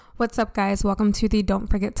What's up, guys? Welcome to the Don't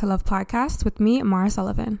Forget to Love podcast with me, Mara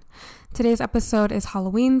Sullivan. Today's episode is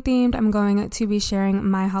Halloween themed. I'm going to be sharing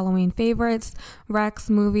my Halloween favorites, recs,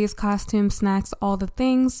 movies, costumes, snacks, all the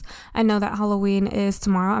things. I know that Halloween is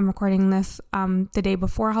tomorrow. I'm recording this the day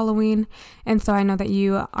before Halloween. And so I know that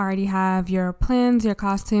you already have your plans, your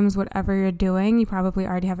costumes, whatever you're doing. You probably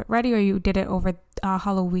already have it ready or you did it over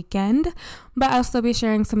Halloween weekend. But I'll still be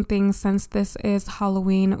sharing some things since this is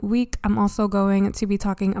Halloween week. I'm also going to be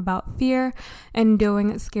talking about fear and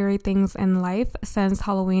doing scary things in life since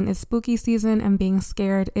Halloween is spooky season and being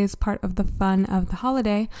scared is part of the fun of the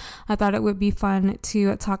holiday. I thought it would be fun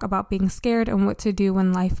to talk about being scared and what to do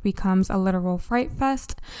when life becomes a literal fright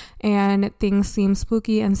fest and things seem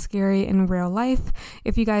spooky and scary in real life.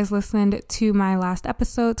 If you guys listened to my last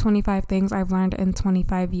episode, 25 Things I've Learned in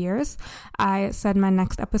 25 Years, I said my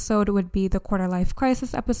next episode would be the Quarterlife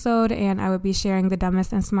crisis episode, and I would be sharing the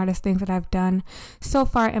dumbest and smartest things that I've done so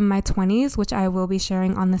far in my 20s, which I will be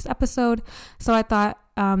sharing on this episode. So I thought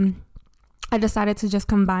I decided to just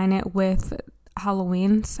combine it with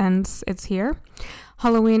Halloween since it's here.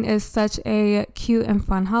 Halloween is such a cute and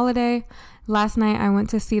fun holiday. Last night I went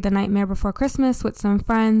to see The Nightmare Before Christmas with some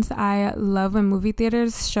friends. I love when movie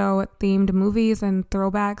theaters show themed movies and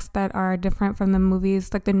throwbacks that are different from the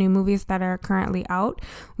movies, like the new movies that are currently out.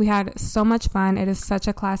 We had so much fun. It is such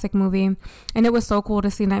a classic movie, and it was so cool to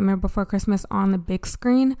see Nightmare Before Christmas on the big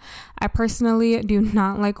screen. I personally do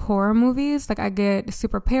not like horror movies. Like, I get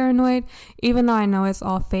super paranoid, even though I know it's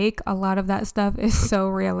all fake. A lot of that stuff is so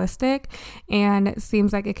realistic and it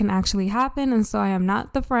seems like it can actually happen, and so I am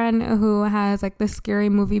not the friend who has like the scary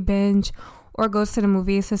movie binge or goes to the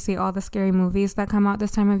movies to see all the scary movies that come out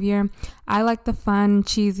this time of year. I like the fun,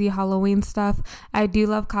 cheesy Halloween stuff. I do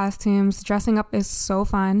love costumes. Dressing up is so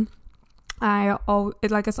fun.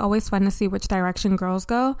 It's always fun to see which direction girls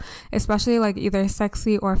go, especially like either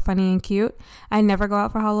sexy or funny and cute. I never go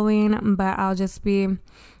out for Halloween, but I'll just be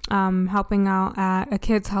helping out at a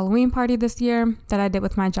kid's Halloween party this year that I did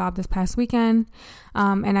with my job this past weekend.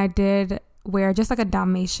 And I did wear just like a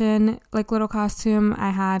Dalmatian like little costume. I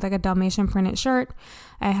had like a Dalmatian printed shirt.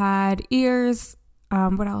 I had ears.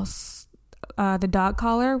 What else? The dog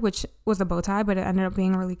collar, which was a bow tie, but it ended up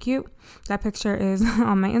being really cute. That picture is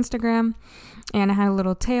on my Instagram. And I had a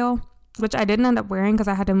little tail, which I didn't end up wearing because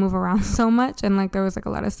I had to move around so much and like there was like a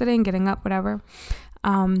lot of sitting, getting up, whatever.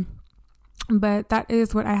 But that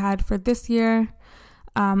is what I had for this year.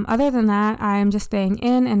 Other than that, I'm just staying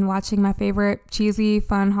in and watching my favorite cheesy,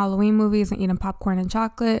 fun Halloween movies and eating popcorn and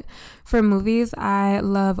chocolate. For movies, I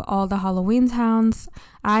love all the Halloween towns.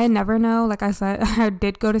 I never know, like I said, I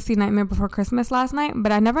did go to see Nightmare Before Christmas last night,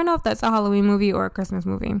 but I never know if that's a Halloween movie or a Christmas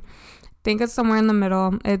movie. I think it's somewhere in the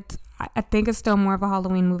middle. I think it's still more of a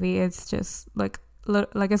Halloween movie. It's just like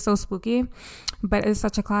it's so spooky, but it's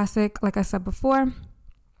such a classic, like I said before.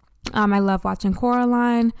 I love watching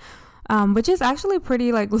Quarterlife, which is actually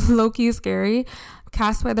pretty like low-key scary.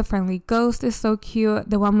 Cast by the Friendly Ghost is so cute.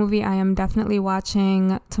 The one movie I am definitely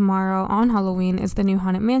watching tomorrow on Halloween is the new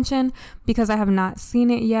Haunted Mansion because I have not seen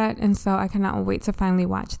it yet, and so I cannot wait to finally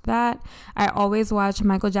watch that. I always watch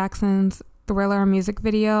Michael Jackson's Thriller music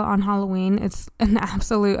video on Halloween. It's an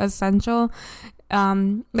absolute essential.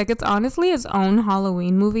 It's honestly its own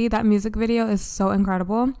Halloween movie. That music video is so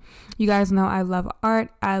incredible. You guys know I love art,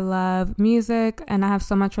 I love music, and I have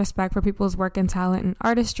so much respect for people's work and talent and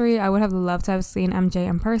artistry. I would have loved to have seen MJ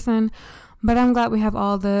in person, but I'm glad we have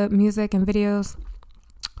all the music and videos.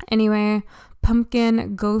 Anyway,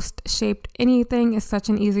 pumpkin ghost shaped anything is such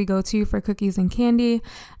an easy go-to for cookies and candy.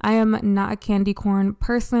 I am not a candy corn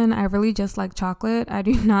person. I really just like chocolate. I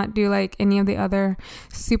do not do like any of the other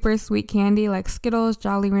super sweet candy like Skittles,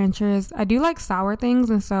 Jolly Ranchers. I do like sour things,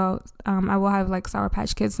 and so I will have like Sour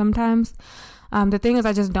Patch Kids sometimes. The thing is,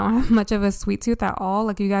 I just don't have much of a sweet tooth at all.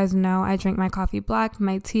 Like you guys know, I drink my coffee black,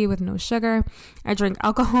 my tea with no sugar. I drink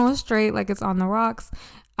alcohol straight like it's on the rocks.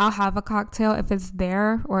 I'll have a cocktail if it's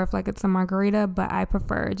there or if like it's a margarita, but I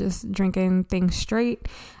prefer just drinking things straight.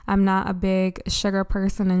 I'm not a big sugar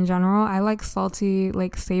person in general. I like salty,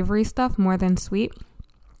 like savory stuff more than sweet.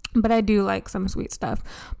 But I do like some sweet stuff.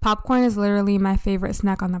 Popcorn is literally my favorite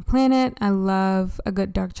snack on the planet. I love a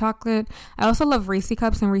good dark chocolate. I also love Reese's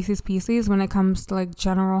Cups and Reese's Pieces when it comes to like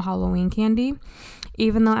general Halloween candy.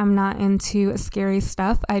 Even though I'm not into scary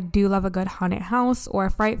stuff, I do love a good haunted house or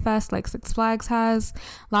a fright fest like Six Flags has.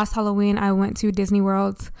 Last Halloween, I went to Disney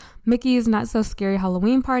World's Mickey's Not So Scary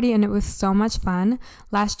Halloween Party, and it was so much fun.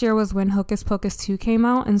 Last year was when Hocus Pocus 2 came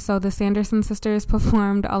out, and so the Sanderson sisters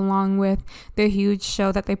performed along with the huge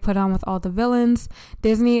show that they put on with all the villains.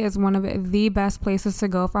 Disney is one of the best places to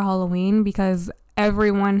go for Halloween because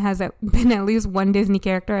everyone has been at least one Disney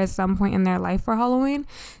character at some point in their life for Halloween.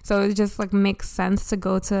 So it just like makes sense to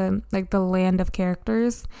go to like the land of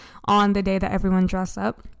characters on the day that everyone dress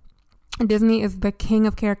up. Disney is the king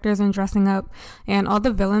of characters and dressing up, and all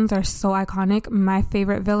the villains are so iconic. My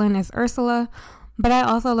favorite villain is Ursula, but I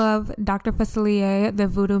also love Dr. Facilier, the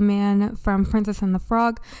voodoo man from Princess and the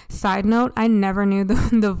Frog. Side note, I never knew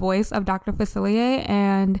the voice of Dr. Facilier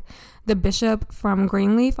and the bishop from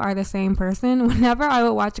Greenleaf are the same person. Whenever I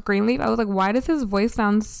would watch Greenleaf, I was like, why does his voice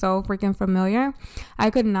sound so freaking familiar?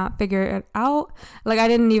 I could not figure it out. Like, I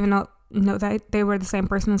didn't even know that they were the same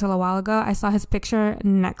person until a while ago. I saw his picture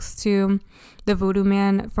next to the voodoo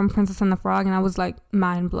man from Princess and the Frog, and I was like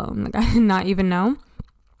mind blown. Like, I did not even know.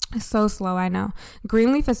 So slow, I know.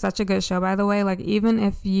 Greenleaf is such a good show, by the way. Like, even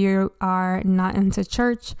if you are not into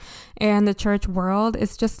church and the church world,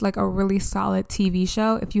 it's just like a really solid TV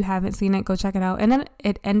show. If you haven't seen it, go check it out. And then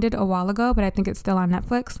it ended a while ago, but I think it's still on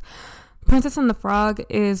Netflix. Princess and the Frog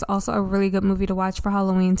is also a really good movie to watch for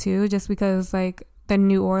Halloween too, just because like the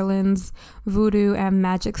New Orleans voodoo and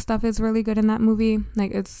magic stuff is really good in that movie.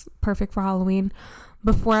 Like, it's perfect for Halloween.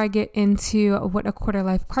 Before I get into what a quarter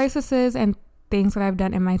life crisis is and things that I've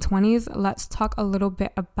done in my 20s, let's talk a little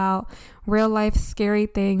bit about real life scary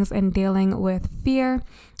things and dealing with fear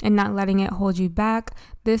and not letting it hold you back.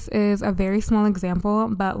 This is a very small example,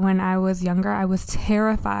 but when I was younger, I was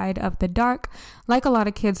terrified of the dark, like a lot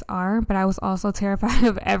of kids are, but I was also terrified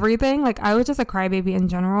of everything. Like, I was just a crybaby in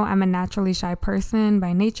general. I'm a naturally shy person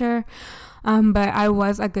by nature, but I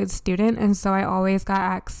was a good student, and so I always got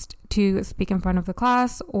asked to speak in front of the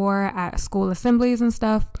class or at school assemblies and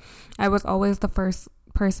stuff. I was always the first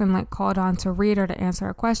person like called on to read or to answer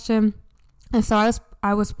a question. And so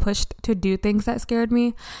I was pushed to do things that scared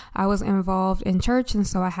me. I was involved in church, and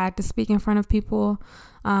so I had to speak in front of people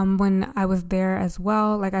when I was there as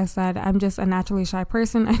well. Like I said, I'm just a naturally shy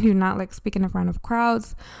person. I do not like speaking in front of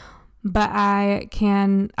crowds, but I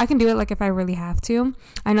can do it like if I really have to.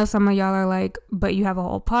 I know some of y'all are like, but you have a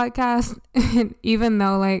whole podcast. And even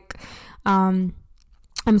though like I'm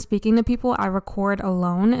speaking to people, I record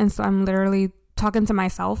alone, and so I'm literally talking to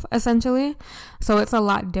myself essentially. So it's a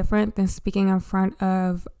lot different than speaking in front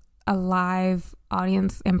of a live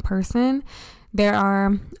audience in person. There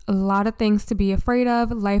are a lot of things to be afraid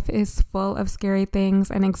of. Life is full of scary things,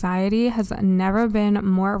 and anxiety has never been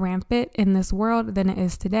more rampant in this world than it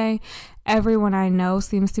is today. Everyone I know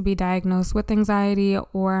seems to be diagnosed with anxiety,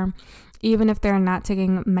 or even if they're not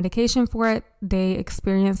taking medication for it, they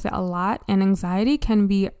experience it a lot, and anxiety can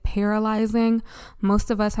be paralyzing.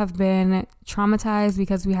 Most of us have been traumatized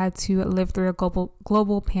because we had to live through a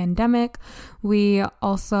global pandemic. We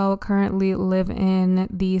also currently live in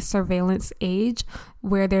the surveillance age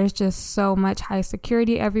where there's just so much high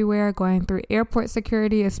security everywhere, going through airport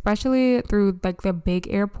security, especially through like the big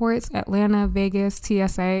airports. Atlanta, Vegas,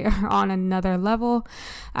 TSA are on another level.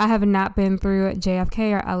 I have not been through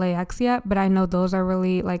JFK or LAX yet, but I know those are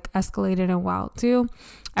really like escalated and wild too.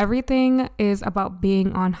 Everything is about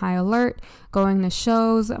being on high alert, going to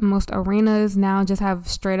shows. Most arenas now just have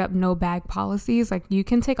straight up no bag policies. Like, you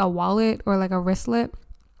can take a wallet or like a wristlet.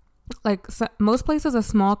 Like, most places, a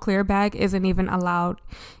small clear bag isn't even allowed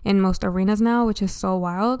in most arenas now, which is so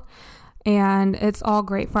wild. And it's all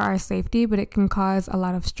great for our safety, but it can cause a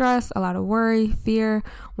lot of stress, a lot of worry, fear.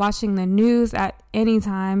 Watching the news at any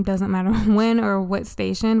time, doesn't matter when or what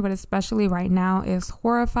station, but especially right now, is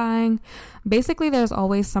horrifying. Basically, there's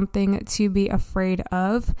always something to be afraid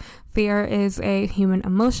of. Fear is a human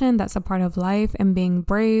emotion that's a part of life, and being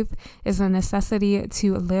brave is a necessity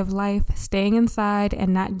to live life. Staying inside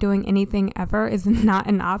and not doing anything ever is not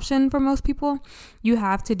an option for most people. You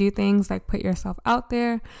have to do things like put yourself out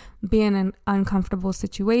there, be in uncomfortable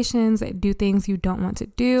situations, do things you don't want to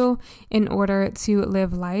do in order to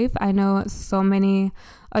live life. I know so many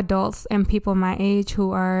adults and people my age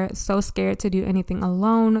who are so scared to do anything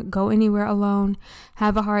alone, go anywhere alone,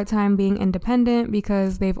 have a hard time being independent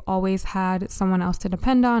because they've always had someone else to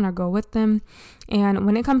depend on or go with them. And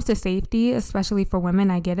when it comes to safety, especially for women,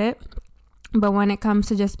 I get it. But when it comes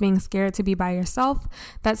to just being scared to be by yourself,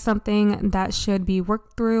 that's something that should be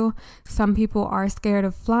worked through. Some people are scared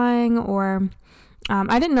of flying, or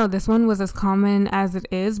I didn't know this one was as common as it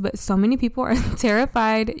is, but so many people are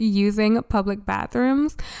terrified using public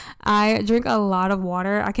bathrooms. I drink a lot of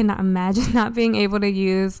water. I cannot imagine not being able to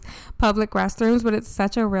use public restrooms, but it's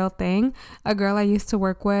such a real thing. A girl I used to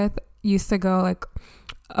work with used to go like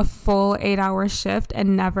a full 8-hour shift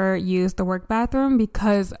and never use the work bathroom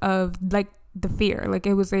because of like the fear. Like,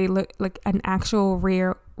 it was an actual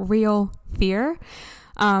real fear.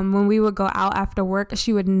 When we would go out after work,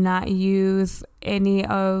 she would not use any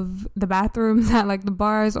of the bathrooms at like the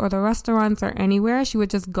bars or the restaurants or anywhere. She would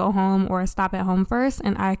just go home or stop at home first.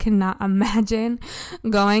 And I cannot imagine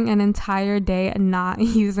going an entire day not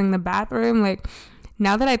using the bathroom. Like,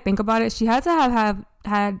 now that I think about it, she had to have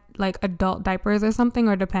had like adult diapers or something,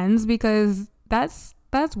 or depends, because that's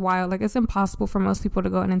wild. Like, it's impossible for most people to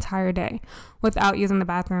go an entire day without using the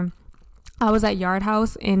bathroom. I was at Yard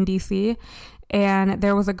House in DC, and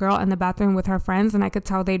there was a girl in the bathroom with her friends, and I could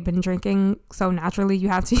tell they'd been drinking, so naturally you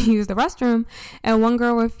have to use the restroom. And one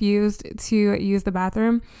girl refused to use the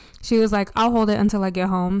bathroom. She was like, I'll hold it until I get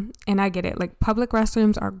home. And I get it, like, public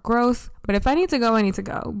restrooms are gross, but if I need to go, I need to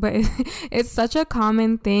go. But it's such a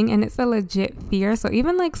common thing, and it's a legit fear. So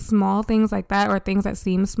even like small things like that, or things that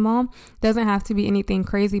seem small, doesn't have to be anything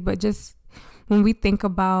crazy, but just when we think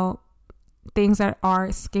about things that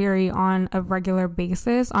are scary on a regular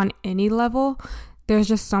basis on any level, there's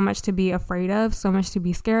just so much to be afraid of, so much to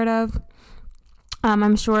be scared of.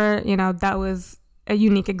 I'm sure, that was a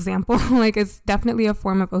unique example. Like, it's definitely a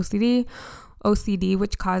form of OCD,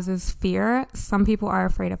 which causes fear. Some people are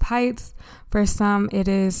afraid of heights. For some, it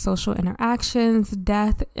is social interactions,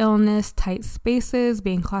 death, illness, tight spaces,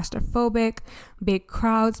 being claustrophobic, big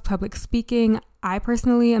crowds, public speaking. I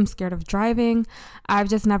personally am scared of driving. I've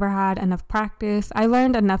just never had enough practice. I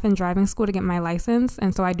learned enough in driving school to get my license,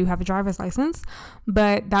 and so I do have a driver's license,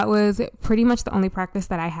 but that was pretty much the only practice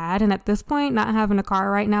that I had. And at this point, not having a car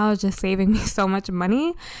right now is just saving me so much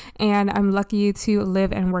money, and I'm lucky to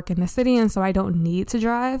live and work in the city, and so I don't need to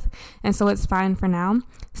drive, and so it's fine for now.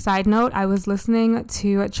 Side note, I was listening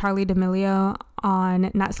to Charlie D'Amelio on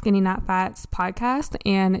Not Skinny Not Fat's podcast,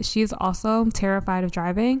 and she's also terrified of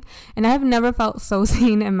driving, and I've never felt so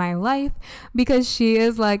seen in my life, because she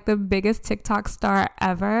is like the biggest TikTok star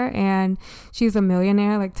ever, and she's a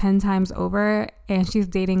millionaire like 10 times over, and she's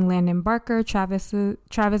dating Landon Barker, Travis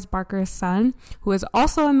Barker's son, who is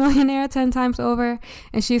also a millionaire 10 times over,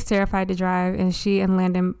 and she's terrified to drive. And she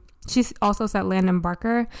also said Landon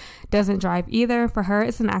Barker doesn't drive either. For her,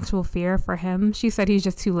 it's an actual fear. For him, she said he's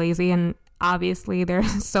just too lazy, and obviously they're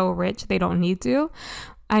so rich they don't need to.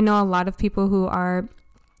 I know a lot of people who are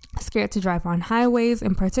scared to drive on highways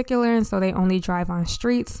in particular, and so they only drive on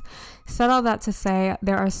streets. Said all that to say,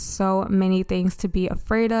 there are so many things to be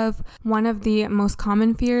afraid of. One of the most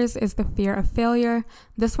common fears is the fear of failure.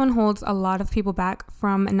 This one holds a lot of people back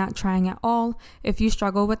from not trying at all. If you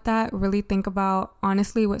struggle with that, really think about,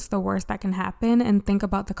 honestly, what's the worst that can happen, and think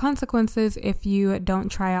about the consequences if you don't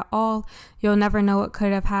try at all. You'll never know what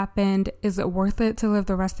could have happened. Is it worth it to live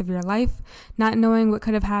the rest of your life not knowing what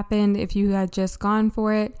could have happened if you had just gone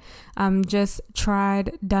for it? Just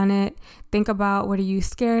tried, done it. Think about, what are you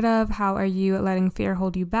scared of? How are you letting fear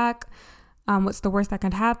hold you back? What's the worst that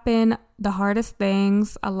could happen? The hardest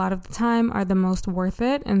things a lot of the time are the most worth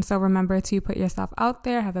it. And so remember to put yourself out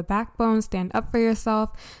there, have a backbone, stand up for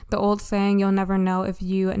yourself. The old saying, you'll never know if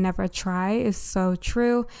you never try, is so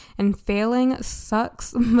true. And failing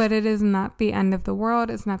sucks, but it is not the end of the world.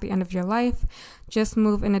 It's not the end of your life. Just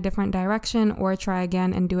move in a different direction, or try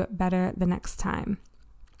again and do it better the next time.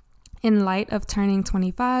 In light of turning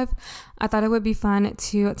 25, I thought it would be fun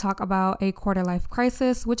to talk about a quarter-life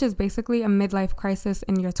crisis, which is basically a midlife crisis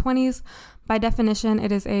in your 20s. By definition,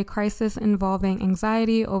 it is a crisis involving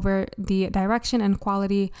anxiety over the direction and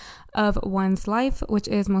quality of one's life, which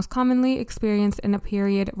is most commonly experienced in a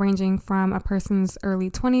period ranging from a person's early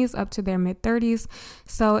 20s up to their mid-30s.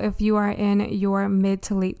 So if you are in your mid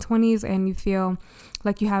to late 20s and you feel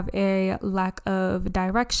like you have a lack of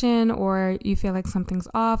direction, or you feel like something's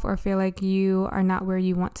off, or feel like you are not where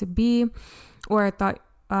you want to be, or thought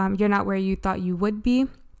you're not where you thought you would be,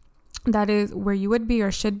 that is where you would be or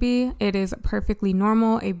should be. It is perfectly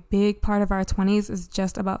normal. A big part of our 20s is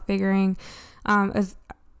just about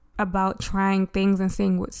about trying things and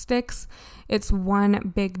seeing what sticks. It's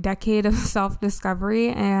one big decade of self-discovery,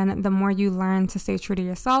 and the more you learn to stay true to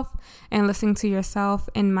yourself and listen to yourself,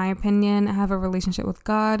 in my opinion, have a relationship with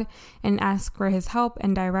God and ask for his help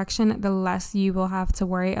and direction, the less you will have to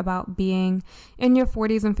worry about being in your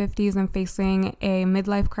 40s and 50s and facing a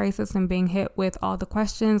midlife crisis and being hit with all the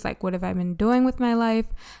questions like, what have I been doing with my life?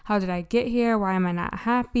 How did I get here? Why am I not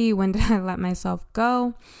happy? When did I let myself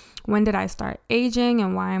go? When did I start aging,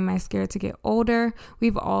 and why am I scared to get older?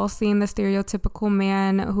 We've all seen the stereotypical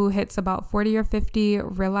man who hits about 40 or 50,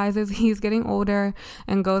 realizes he's getting older,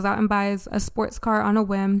 and goes out and buys a sports car on a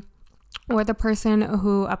whim. Or the person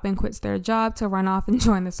who up and quits their job to run off and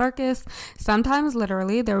join the circus. Sometimes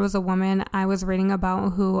literally, there was a woman I was reading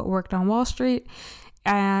about who worked on Wall Street,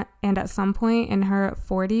 and at some point in her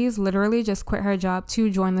 40s, literally just quit her job to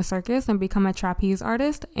join the circus and become a trapeze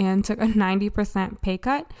artist, and took a 90% pay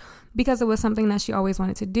cut because it was something that she always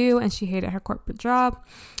wanted to do and she hated her corporate job.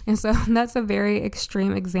 And so that's a very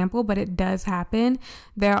extreme example, but it does happen.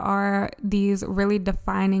 There are these really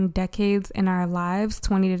defining decades in our lives,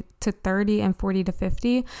 20 to 30 and 40 to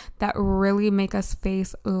 50, that really make us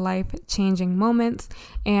face life-changing moments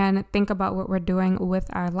and think about what we're doing with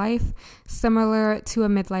our life. Similar to a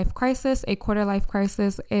midlife crisis, a quarter-life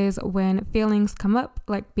crisis is when feelings come up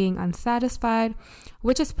like being unsatisfied,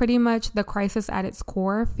 which is pretty much the crisis at its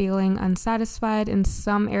core, feeling unsatisfied in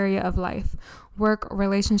some area of life. Work,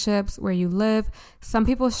 relationships, where you live. Some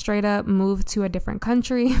people straight up move to a different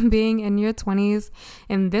country. Being in your 20s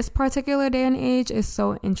in this particular day and age is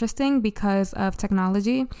so interesting because of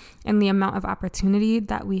technology and the amount of opportunity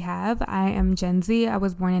that we have. I am Gen Z. I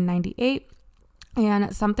was born in 98.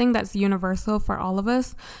 And something that's universal for all of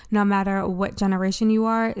us, no matter what generation you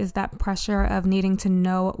are, is that pressure of needing to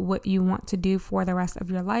know what you want to do for the rest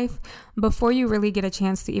of your life before you really get a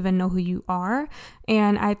chance to even know who you are.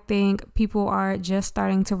 And I think people are just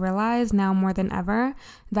starting to realize now more than ever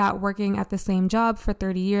that working at the same job for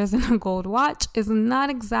 30 years in a gold watch is not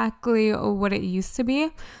exactly what it used to be.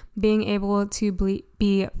 Being able to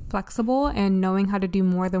be flexible and knowing how to do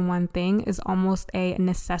more than one thing is almost a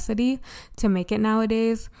necessity to make it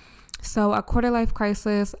nowadays. So a quarter life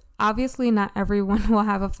crisis, obviously not everyone will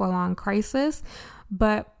have a full-on crisis,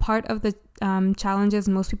 but part of the challenges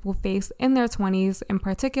most people face in their 20s in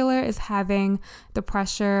particular is having the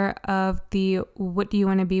pressure of the what do you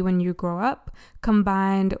want to be when you grow up,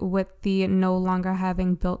 combined with the no longer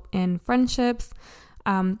having built-in friendships,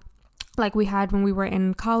 like we had when we were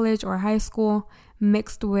in college or high school,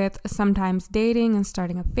 mixed with sometimes dating and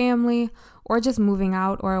starting a family, or just moving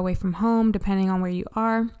out or away from home, depending on where you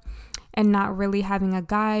are, and not really having a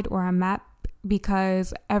guide or a map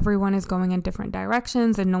because everyone is going in different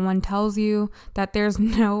directions and no one tells you that there's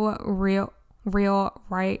no real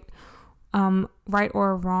right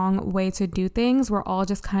or wrong way to do things. We're all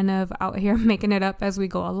just kind of out here making it up as we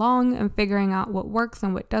go along and figuring out what works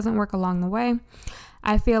and what doesn't work along the way.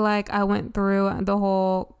 I feel like I went through the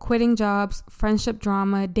whole quitting jobs, friendship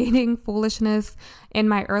drama, dating foolishness in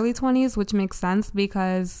my early 20s, which makes sense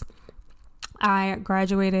because I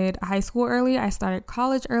graduated high school early. I started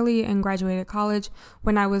college early and graduated college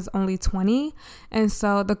when I was only 20. And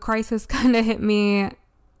so the crisis kind of hit me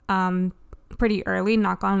pretty early,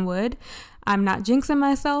 knock on wood. I'm not jinxing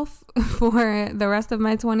myself for the rest of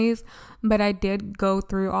my 20s, but I did go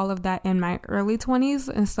through all of that in my early 20s.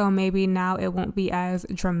 And so maybe now it won't be as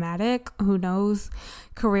dramatic. Who knows?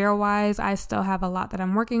 Career-wise, I still have a lot that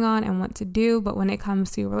I'm working on and want to do. But when it comes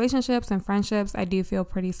to relationships and friendships, I do feel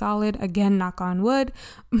pretty solid. Again, knock on wood.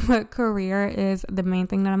 But career is the main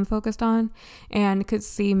thing that I'm focused on and could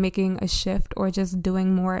see making a shift or just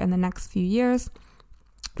doing more in the next few years.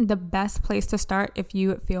 The best place to start if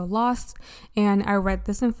you feel lost, and I read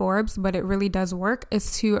this in Forbes, but it really does work,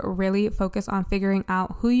 is to really focus on figuring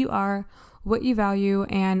out who you are, what you value,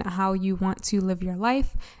 and how you want to live your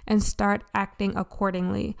life, and start acting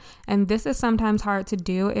accordingly. And this is sometimes hard to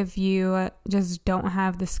do if you just don't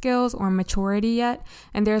have the skills or maturity yet,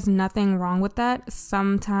 and there's nothing wrong with that.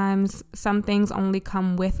 Sometimes some things only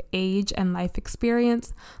come with age and life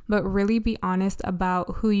experience, but really be honest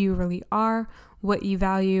about who you really are, what you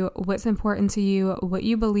value, what's important to you, what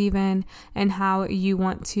you believe in, and how you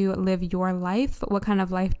want to live your life. What kind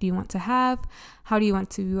of life do you want to have? How do you want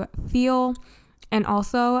to feel? And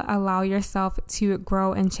also allow yourself to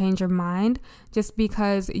grow and change your mind. Just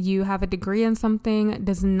because you have a degree in something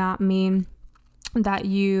does not mean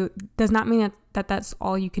that that's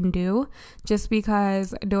all you can do. Just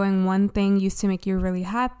because doing one thing used to make you really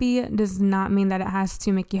happy does not mean that it has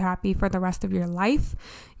to make you happy for the rest of your life.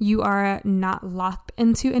 You are not locked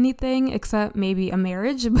into anything except maybe a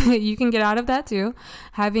marriage, but you can get out of that too.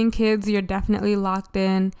 Having kids, you're definitely locked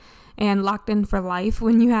in for life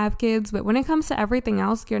when you have kids. But when it comes to everything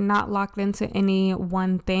else, you're not locked into any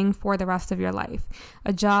one thing for the rest of your life.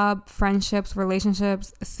 A job, friendships,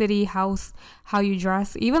 relationships, city, house, how you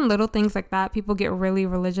dress, even little things like that. People get really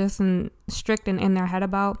religious and strict and in their head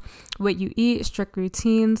about what you eat, strict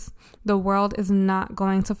routines. The world is not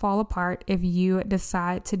going to fall apart if you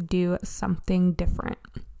decide to do something different.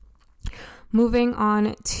 Moving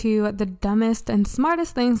on to the dumbest and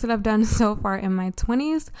smartest things that I've done so far in my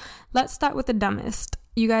 20s. Let's start with the dumbest.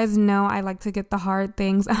 You guys know I like to get the hard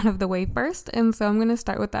things out of the way first, and so I'm going to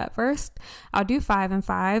start with that first. I'll do 5 and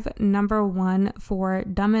 5. Number 1 for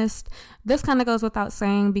dumbest. This kind of goes without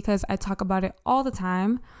saying because I talk about it all the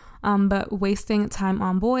time. but wasting time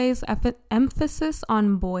on boys, emphasis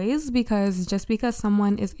on boys, because just because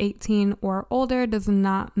someone is 18 or older does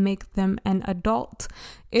not make them an adult.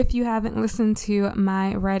 If you haven't listened to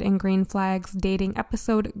my red and green flags dating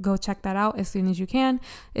episode, go check that out as soon as you can,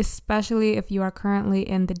 especially if you are currently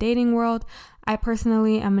in the dating world. I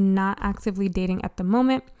personally am not actively dating at the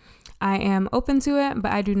moment. I am open to it,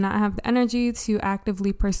 but I do not have the energy to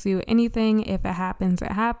actively pursue anything. If it happens,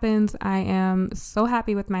 it happens. I am so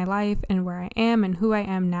happy with my life and where I am and who I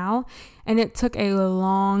am now. And it took a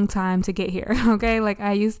long time to get here, okay? Like,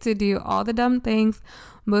 I used to do all the dumb things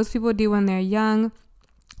most people do when they're young.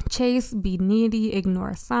 Chase, be needy,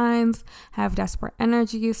 ignore signs, have desperate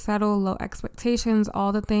energy, settle, low expectations,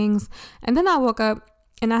 all the things. And then I woke up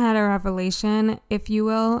and I had a revelation, if you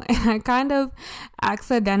will, and I kind of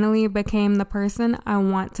accidentally became the person I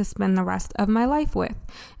want to spend the rest of my life with.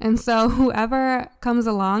 And so whoever comes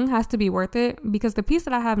along has to be worth it, because the peace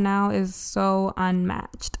that I have now is so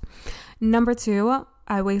unmatched. Number 2,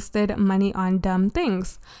 I wasted money on dumb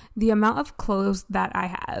things. The amount of clothes that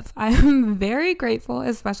I have, I am very grateful,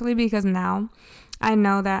 especially because now I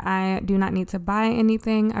know that I do not need to buy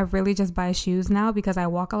anything. I really just buy shoes now because I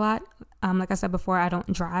walk a lot. Like I said before, I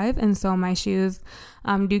don't drive, and so my shoes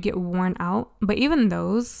do get worn out. But even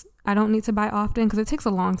those, I don't need to buy often because it takes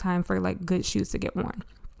a long time for like good shoes to get worn.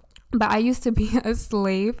 But I used to be a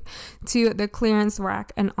slave to the clearance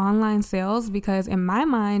rack and online sales, because in my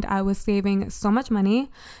mind, I was saving so much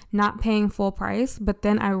money, not paying full price. But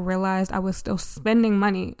then I realized I was still spending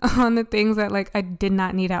money on the things that like I did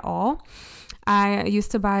not need at all. I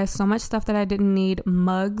used to buy so much stuff that I didn't need.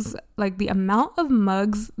 Mugs, like the amount of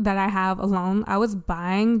mugs that I have alone, I was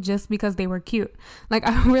buying just because they were cute. Like,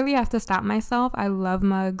 I really have to stop myself. I love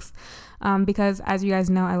mugs because, as you guys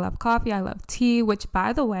know, I love coffee. I love tea, which,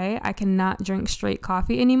 by the way, I cannot drink straight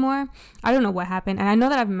coffee anymore. I don't know what happened. And I know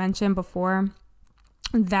that I've mentioned before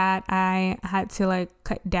that I had to like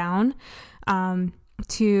cut down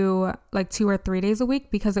to like 2 or 3 days a week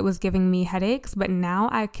because it was giving me headaches. But now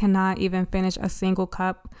I cannot even finish a single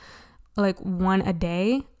cup, like one a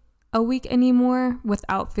day a week anymore,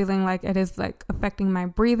 without feeling like it is like affecting my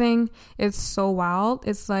breathing. It's so wild.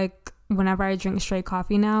 It's like whenever I drink straight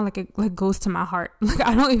coffee now, like it like goes to my heart. Like,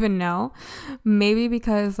 I don't even know. Maybe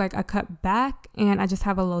because like I cut back and I just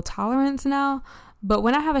have a low tolerance now. But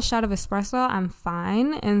when I have a shot of espresso, I'm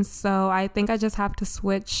fine. And so I think I just have to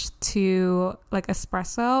switch to like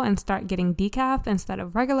espresso and start getting decaf instead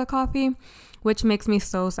of regular coffee, which makes me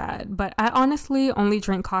so sad. But I honestly only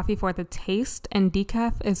drink coffee for the taste, and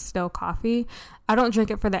decaf is still coffee. I don't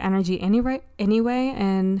drink it for the energy anyway.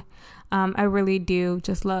 And I really do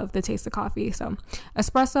just love the taste of coffee. So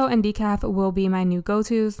espresso and decaf will be my new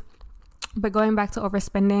go-tos. But going back to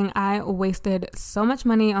overspending, I wasted so much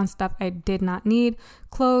money on stuff I did not need.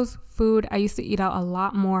 Clothes, food. I used to eat out a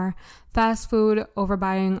lot more. Fast food,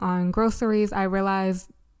 overbuying on groceries. I realized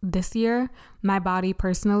this year, my body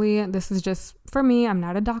personally, this is just for me. I'm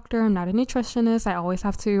not a doctor. I'm not a nutritionist. I always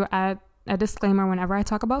have to add a disclaimer whenever I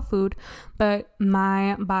talk about food. But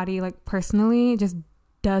my body, like personally, just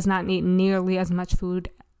does not need nearly as much food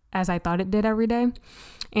as I thought it did every day.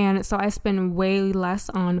 And so I spend way less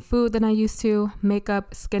on food than I used to.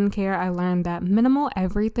 Makeup, skincare, I learned that minimal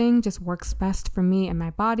everything just works best for me and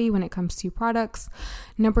my body when it comes to products.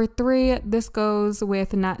 Number 3, this goes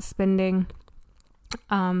with not spending,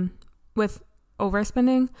 with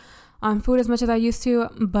overspending on food as much as I used to,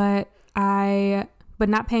 but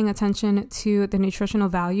not paying attention to the nutritional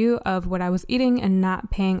value of what I was eating and not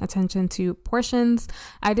paying attention to portions.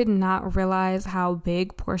 I did not realize how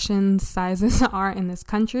big portion sizes are in this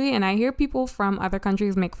country. And I hear people from other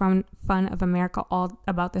countries make fun of America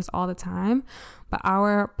about this all the time. But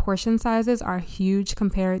our portion sizes are huge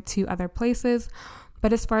compared to other places.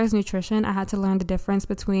 But as far as nutrition, I had to learn the difference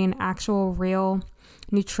between actual, real,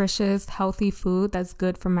 nutritious, healthy food that's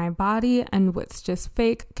good for my body and what's just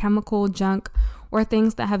fake, chemical, junk, or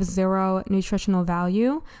things that have zero nutritional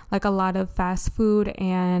value, like a lot of fast food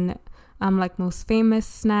and like most famous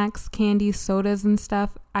snacks, candies, sodas and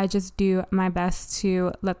stuff. I just do my best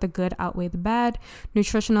to let the good outweigh the bad.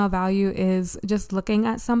 Nutritional value is just looking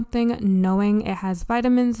at something, knowing it has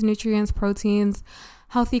vitamins, nutrients, proteins,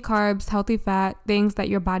 healthy carbs, healthy fat, things that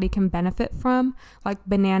your body can benefit from. Like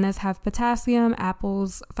bananas have potassium,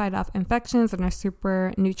 apples fight off infections and are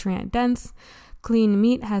super nutrient dense. Clean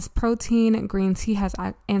meat has protein, green tea has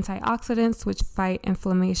antioxidants which fight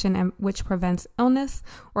inflammation and which prevents illness.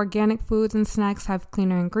 Organic foods and snacks have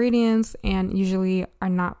cleaner ingredients and usually are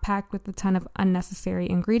not packed with a ton of unnecessary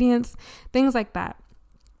ingredients, things like that.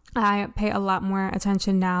 I pay a lot more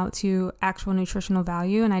attention now to actual nutritional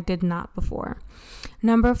value, and I did not before.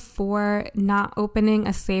 Number 4, not opening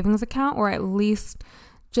a savings account, or at least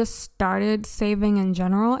just started saving in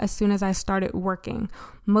general as soon as I started working.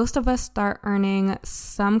 Most of us start earning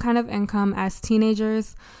some kind of income as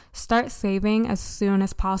teenagers. Start saving as soon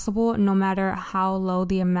as possible, no matter how low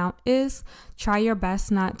the amount is. Try your best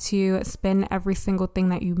not to spend every single thing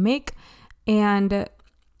that you make. And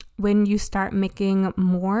when you start making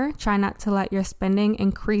more, try not to let your spending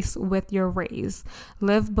increase with your raise.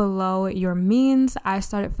 Live below your means. I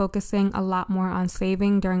started focusing a lot more on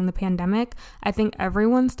saving during the pandemic. I think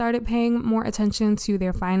everyone started paying more attention to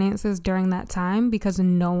their finances during that time because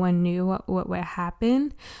no one knew what would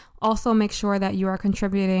happen. Also, make sure that you are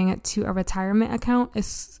contributing to a retirement account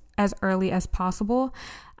as early as possible.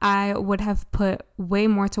 I would have put way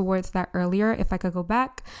more towards that earlier if I could go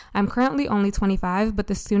back. I'm currently only 25, but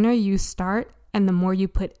the sooner you start and the more you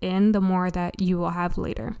put in, the more that you will have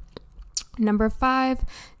later. Number 5,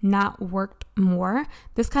 not worked more.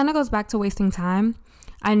 This kind of goes back to wasting time.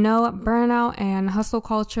 I know burnout and hustle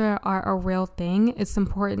culture are a real thing. It's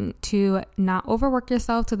important to not overwork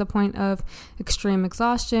yourself to the point of extreme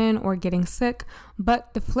exhaustion or getting sick.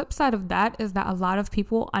 But the flip side of that is that a lot of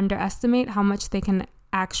people underestimate how much they can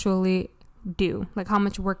actually do, like how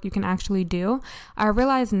much work you can actually do. I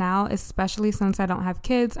realize now, especially since I don't have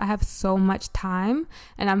kids, I have so much time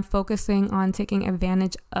and I'm focusing on taking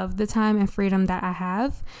advantage of the time and freedom that I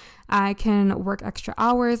have. I can work extra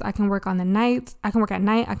hours. I can work on the nights. I can work at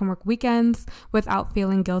night. I can work weekends without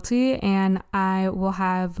feeling guilty. And I will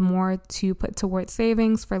have more to put towards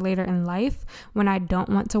savings for later in life when I don't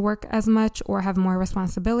want to work as much or have more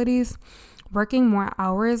responsibilities. Working more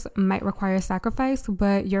hours might require sacrifice,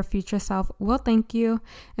 but your future self will thank you,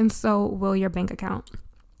 and so will your bank account.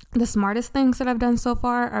 The smartest things that I've done so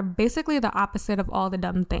far are basically the opposite of all the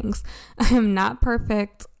dumb things. I am not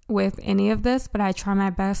perfect with any of this, but I try my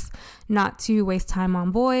best not to waste time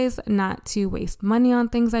on boys, not to waste money on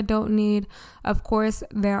things I don't need. Of course,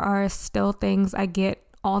 there are still things I get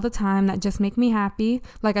all the time that just make me happy.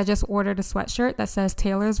 Like I just ordered a sweatshirt that says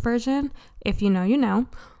Taylor's version. If you know, you know.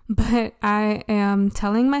 But I am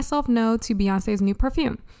telling myself no to Beyonce's new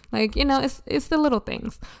perfume. Like, you know, it's the little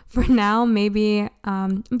things. For now, maybe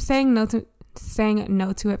I'm saying no to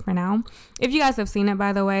it for now. If you guys have seen it,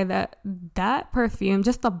 by the way, that perfume,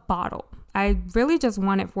 just the bottle, I really just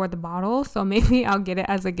want it for the bottle. So maybe I'll get it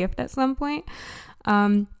as a gift at some point.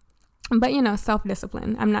 But, you know,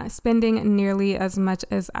 self-discipline. I'm not spending nearly as much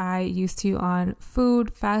as I used to on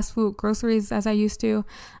food, fast food, groceries as I used to.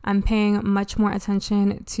 I'm paying much more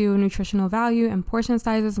attention to nutritional value and portion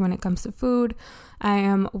sizes when it comes to food. I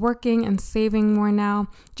am working and saving more now,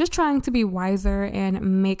 just trying to be wiser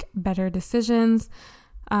and make better decisions.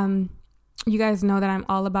 You guys know that I'm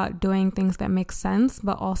all about doing things that make sense,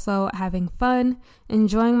 but also having fun,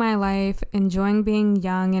 enjoying my life, enjoying being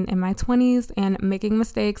young and in my 20s, and making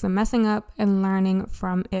mistakes and messing up and learning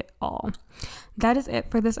from it all. That is it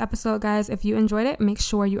for this episode, guys. If you enjoyed it, make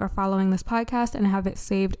sure you are following this podcast and have it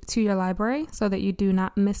saved to your library so that you do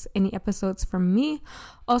not miss any episodes from me.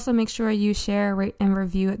 Also, make sure you share, rate, and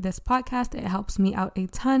review this podcast. It helps me out a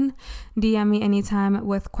ton. DM me anytime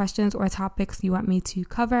with questions or topics you want me to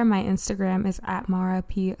cover. My Instagram is at Mara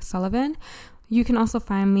P. Sullivan. You can also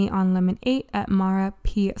find me on Lemon8 at Mara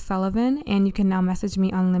P. Sullivan, and you can now message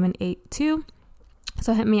me on Lemon8 too.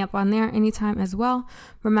 So hit me up on there anytime as well.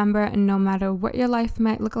 Remember, no matter what your life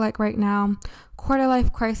might look like right now, quarter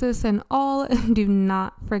life crisis and all, do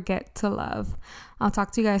not forget to love. I'll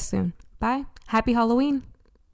talk to you guys soon. Bye. Happy Halloween.